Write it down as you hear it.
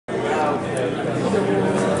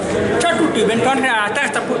bentornati alla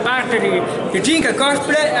terza parte di Jinko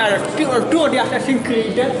Cosplay, al tour di Assassin's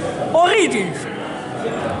Creed Origins.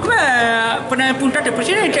 Come nelle puntate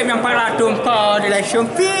precedenti abbiamo parlato un po' dell'action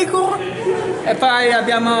figure e poi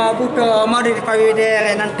abbiamo avuto modo di farvi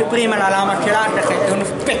vedere in anteprima la lama celata, che è uno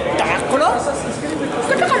spettacolo.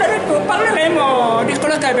 Questa cosa adesso parleremo di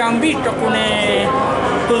quello che abbiamo visto, alcune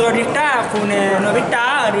curiosità, alcune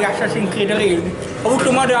novità di Assassin's Creed Origins. Ho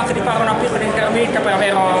avuto modo anche di fare una piccola intervista per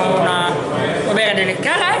avere delle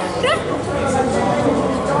carezze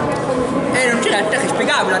e non c'è niente che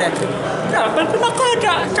spiegarvelo adesso. No, per prima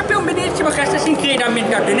cosa sappiamo benissimo che Assassin's Creed è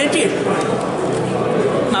ambientato in Egitto,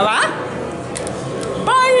 ma va?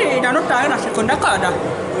 Poi da notare la seconda cosa,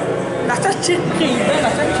 l'Assassin's Creed,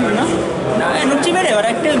 l'assassino, non si vedeva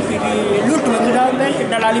dai tempi dell'ultimo grido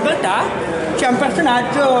della libertà, c'è un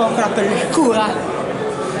personaggio con la pelle scura,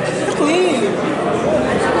 per cui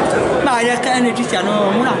maglia che è un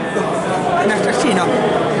egiziano mulatto, un assassino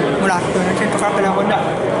mulatto, nel senso che la pelle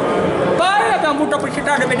arrotondata. Poi abbiamo avuto la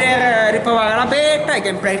possibilità di vedere, di provare la beta, i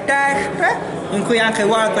gameplay test, in cui anche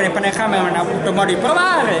Gioco e Pareri hanno avuto modo di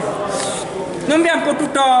provare. Non abbiamo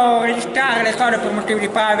potuto registrare le cose per motivi di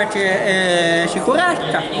privacy e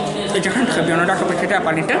sicurezza, specialmente che abbiamo dato la possibilità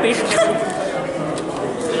per l'intervista.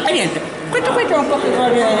 E niente, questo è un po' che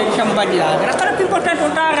voglio, diciamo, bagliare. La cosa più importante da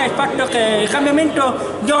notare è il fatto che il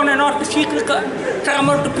cambiamento giorno e notte ciclico sarà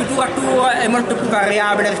molto più duraturo e molto più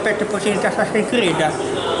variabile rispetto ai precedenti Assassin's Creed.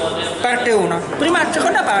 Parte 1.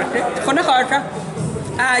 Seconda cosa,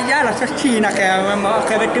 Aya, l'assassina che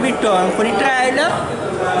avete visto in alcuni trailer,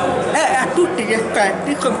 è a tutti gli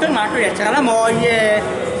effetti confermato di essere la moglie,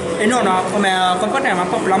 e non come comportamento, ma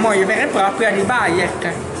proprio la moglie vera e propria di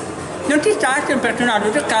Bayek. Non si sa se è un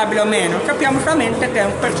personaggio giocabile o meno, sappiamo solamente che è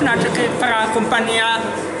un personaggio che farà compagnia,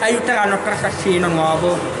 aiuterà il nostro assassino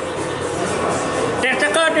nuovo. Terza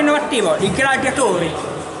cosa innovativa, i gladiatori,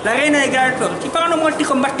 l'arena dei gladiatori. Si faranno molti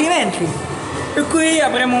combattimenti, per cui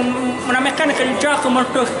avremo una meccanica di gioco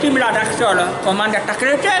molto simile a Dark Souls, comandi attacchi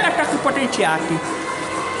leggeri e attacchi potenziati.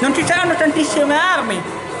 Non ci saranno tantissime armi,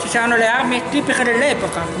 ci saranno le armi tipiche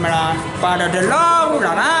dell'epoca, come la spada dell'oro,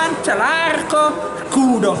 la lancia, l'arco,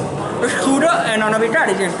 scudo. Lo scudo è una novità, ad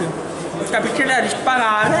esempio, la possibilità di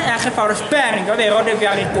sparare e anche fare lo sparing, ovvero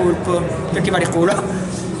deviare il colpo, che ti va di culo.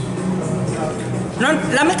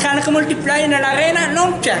 La meccanica multiplayer nell'arena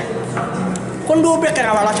non c'è, con dubbio che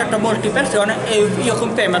aveva lasciato molte persone, e io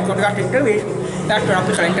confermo che ho dato intervista, ho dato una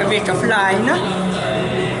piccola intervista offline.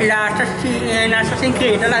 In Assassin's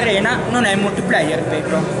Creed l'arena non è multiplayer,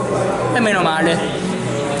 ripeto, e meno male.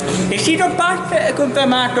 Il season pass è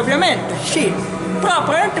confermato, ovviamente, sì, però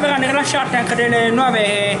probabilmente verranno rilasciate anche delle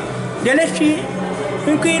nuove DLC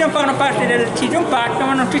in cui non fanno parte del season pass,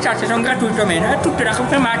 ma non si sa se sono gratuiti o meno, è tutto da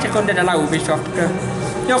confermarsi con della Ubisoft.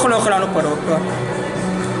 Io quello che l'hanno prodotto.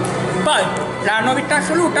 Poi la novità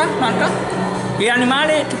assoluta, manca, gli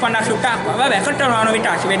animali si fanno andare sott'acqua. Vabbè, questa è una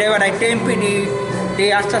novità, si vedeva dai tempi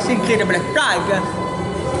di Assassin's Creed Black Flag.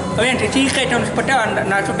 Ovviamente i secret non si poteva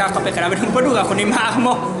andare sott'acqua perché la vedo un po' dura con il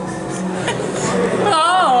marmo.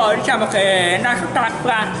 Però diciamo che andare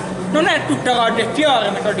sott'acqua non è tutto rose e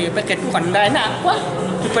fiori, perché tu quando andrai in acqua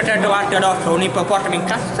ti potrai trovarti addosso un ippopotamo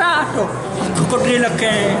incazzato, un coccodrillo che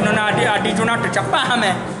non ha digiunato e c'ha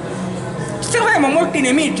fame. Ci troveremo molti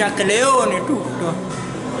nemici, anche leoni e tutto.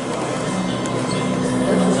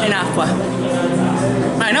 In acqua.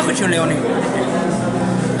 Ma in acqua c'è un leone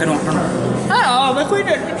che nuotano. No, per cui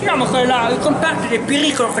diciamo che il comparto del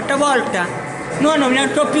pericolo questa volta noi non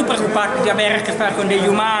siamo più preoccupati di avere a che fare con degli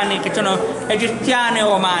umani che sono egiziani o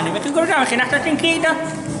romani, perché ricordiamo che in Assassin's Creed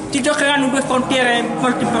si giocheranno due frontiere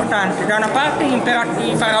molto importanti, da una parte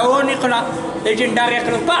i faraoni con la leggendaria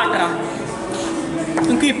Cleopatra,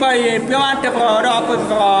 in cui poi più avanti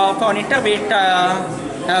farò un'intervista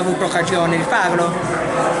e ho avuto occasione di farlo.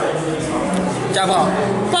 Già avrò.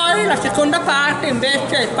 Poi la seconda parte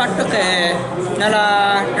invece è il fatto che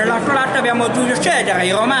dall'altro lato abbiamo Giulio Cesare,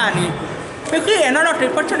 i romani, per cui è una lotta di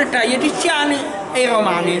fazione tra gli egiziani e i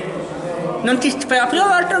romani. Per la prima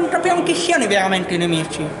volta non sappiamo chi siano veramente i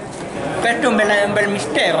nemici. Questo è un bel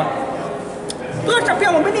mistero. Però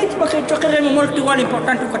sappiamo benissimo che giocheremo molti ruoli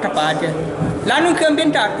importanti in questa fase. L'anno in cui è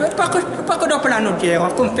ambientato è poco dopo l'anno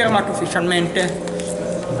 0, confermato ufficialmente.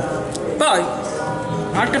 Poi,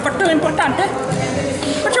 un altro fattore importante?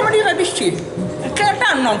 Facciamo dire di sì, che in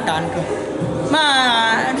realtà non tanto,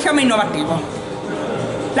 ma diciamo innovativo.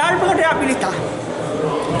 L'albero delle abilità.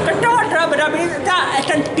 Questa volta l'albero delle abilità è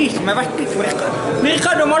tantissimo, è vastissimo. Mi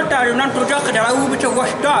ricordo molto di un altro gioco della rubrica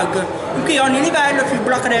Watchdog, in cui ogni livello si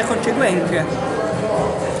sblocca delle conseguenze.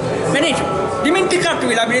 Benissimo,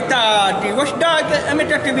 dimenticatevi l'abilità di watchdog e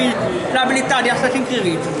mettetevi l'abilità di Assassin's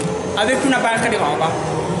Creed, avete una barca di roba.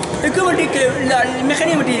 E che vuol dire che il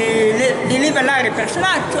meccanismo di livellare il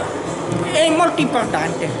personaggio è molto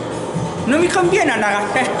importante. Non vi conviene andare a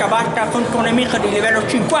testa bassa contro un nemico di livello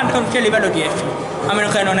 50 o sia livello 10, a meno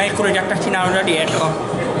che non è quello di assassinarlo da dietro.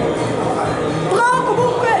 Però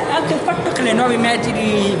comunque anche il fatto che nei nuovi mezzi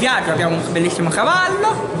di viaggio abbiamo un bellissimo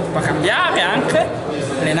cavallo, si può cambiare anche,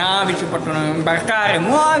 le navi si possono imbarcare e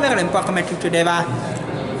muoverle, un po' come succedeva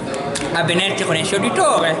a Venezia con il suo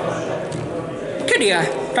editore. Che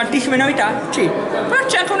dire, tantissime novità? Sì, però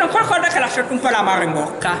c'è anche una qualcosa che lascia un po' l'amaro in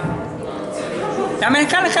bocca. La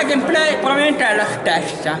meccanica gameplay probabilmente è la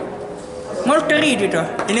stessa, molto rigido,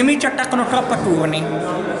 i nemici attaccano troppo a turni.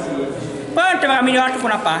 Probabilmente verrà migliorato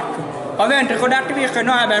con una patch. Ovviamente ricordatevi che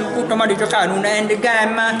noi abbiamo avuto modo di giocare in un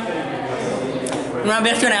endgame, una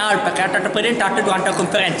versione alfa che è stata presentata durante la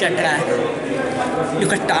conferenza 3 di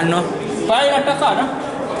quest'anno. Poi un'altra cosa,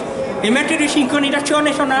 i metodi di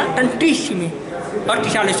sincronizzazione sono tantissimi. O ti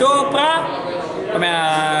sale sopra,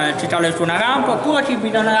 come ci sale su una rampa, oppure ci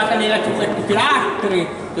bisognerà salire su questi pilastri,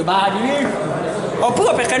 su basi,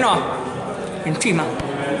 oppure perché no, in cima,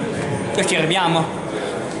 che ci arriviamo.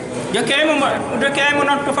 Giocheremo un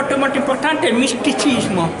altro fattore molto importante, il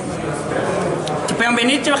misticismo. Sappiamo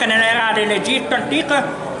benissimo che nell'era dell'Egitto antico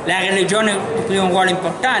la religione aveva un ruolo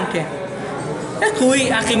importante, per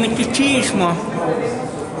cui anche il misticismo.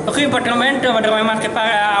 Qui praticamente dovremmo anche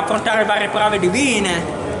affrontare varie prove divine.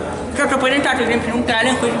 È stato presentato ad esempio in un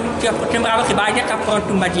trailer in cui sembrava che Bajak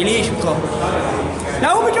affronti un basilisco.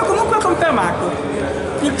 La Ubisoft comunque ha confermato,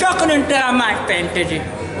 il gioco non entrerà mai fantasy,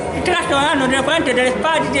 si tratteranno delle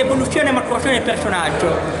fasi di evoluzione e maturazione del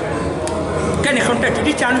personaggio, che nel contesto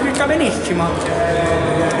di Ciano si sa benissimo.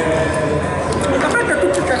 Ma questo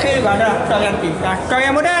tutto ciò che riguarda la storia antica. La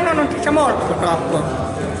storia moderna non ci sa molto purtroppo,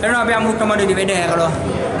 e non abbiamo avuto modo di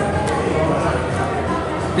vederlo.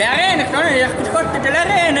 Le arene, nelle scorte delle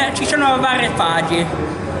arene ci sono varie fasi.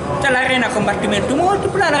 C'è l'arena combattimento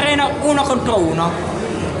multiplo e l'arena 1 contro 1.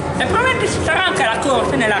 E probabilmente ci sarà anche la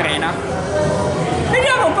corsa nell'arena.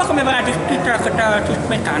 Vediamo un po' come verrà gestita questa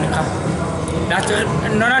meccanica.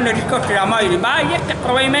 Non hanno discorso la moglie di Bayek,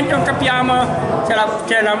 probabilmente non sappiamo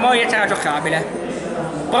se la moglie sarà giocabile.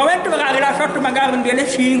 Probabilmente verrà rilasciato magari un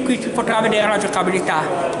DLC in cui si potrà vedere la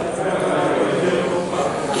giocabilità.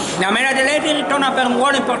 La mela della ritorna per un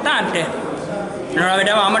ruolo importante, non la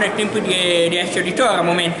vedevamo nei tempi di ex editore a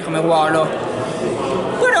momenti come ruolo.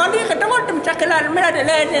 Poi devo dire che stavolta mi sa che la mela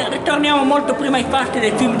della ritorniamo molto prima ai fatti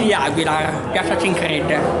del film di Aguilar, di Assassin's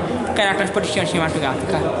Creed, che è la trasposizione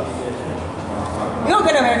cinematografica. Io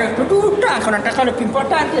credo di aver detto tutto, anche un'altra cosa più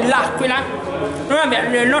importante, l'aquila.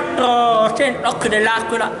 Il nostro occhio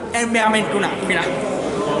dell'aquila è veramente un'aquila.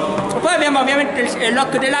 Poi abbiamo ovviamente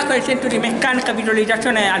l'occhio dell'acqua e il centro di meccanica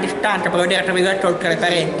visualizzazione a distanza per vedere tra virgolette oltre le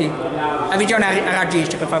pareti, la visione a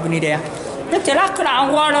raggisti per farvi un'idea. Invece l'aquila ha un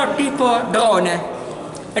ruolo tipo drone,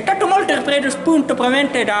 è stato molto ripreso spunto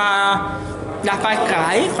probabilmente da Far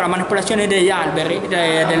Cry con la manipolazione degli alberi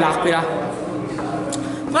dell'aquila,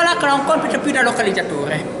 ma l'aquila ha un compito più da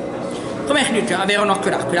localizzatore, come si dice, avere un occhio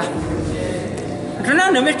d'aquila.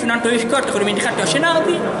 Tornando invece un altro discorso che ho dimenticato a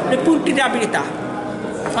Shinobi, le punti di abilità.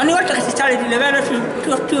 Ogni volta che si sale di livello si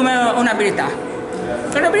assume un'abilità.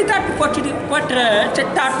 Quell'abilità può essere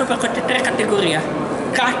settato per queste tre categorie.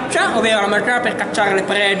 Caccia, ovvero la modalità per cacciare le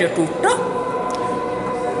prede e tutto.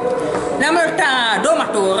 La modalità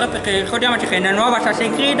domatore, perché ricordiamoci che nel nuovo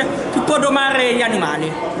Assassin's Creed si può domare gli animali.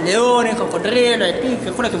 Leoni, coccodrillo,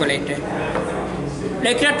 tigre, quello che volete.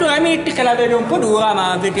 Le creature mitiche la vedo un po' dura,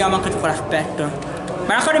 ma vediamo anche su quell'aspetto.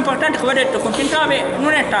 Ma la cosa importante che vi ho detto, concentrarvi,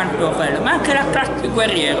 non è tanto quello, ma anche la classe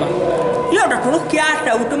guerriero. Io ho dato un'occhiata e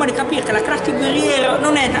ho avuto modo di capire che la classe guerriero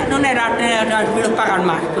non è da sviluppare al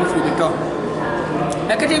massimo subito.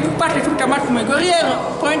 Perché se sviluppate subito al massimo il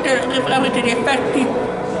guerriero, probabilmente avrete degli effetti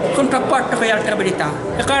contrapposto con le altre abilità.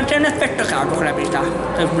 Perché non c'è un effetto caso con le abilità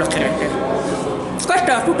che sbloccherete.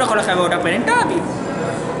 Questo è tutto quello che avevo da presentarvi.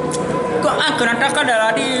 Anche un'altra cosa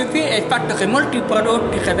da dirvi è il fatto che molti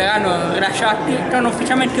prodotti che verranno rilasciati sono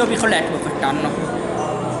ufficialmente hobby collectible quest'anno,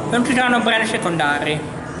 non ci saranno brand secondari.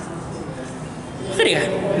 Che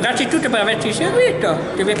dire, grazie a tutti per averci seguito,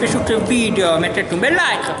 se vi è piaciuto il video mettete un bel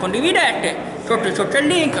like, condividete, sotto il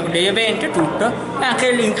link degli eventi e tutto, e anche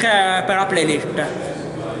il link per la playlist.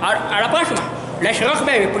 Alla prossima, Let's Rock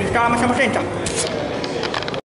Baby, poi siamo senza.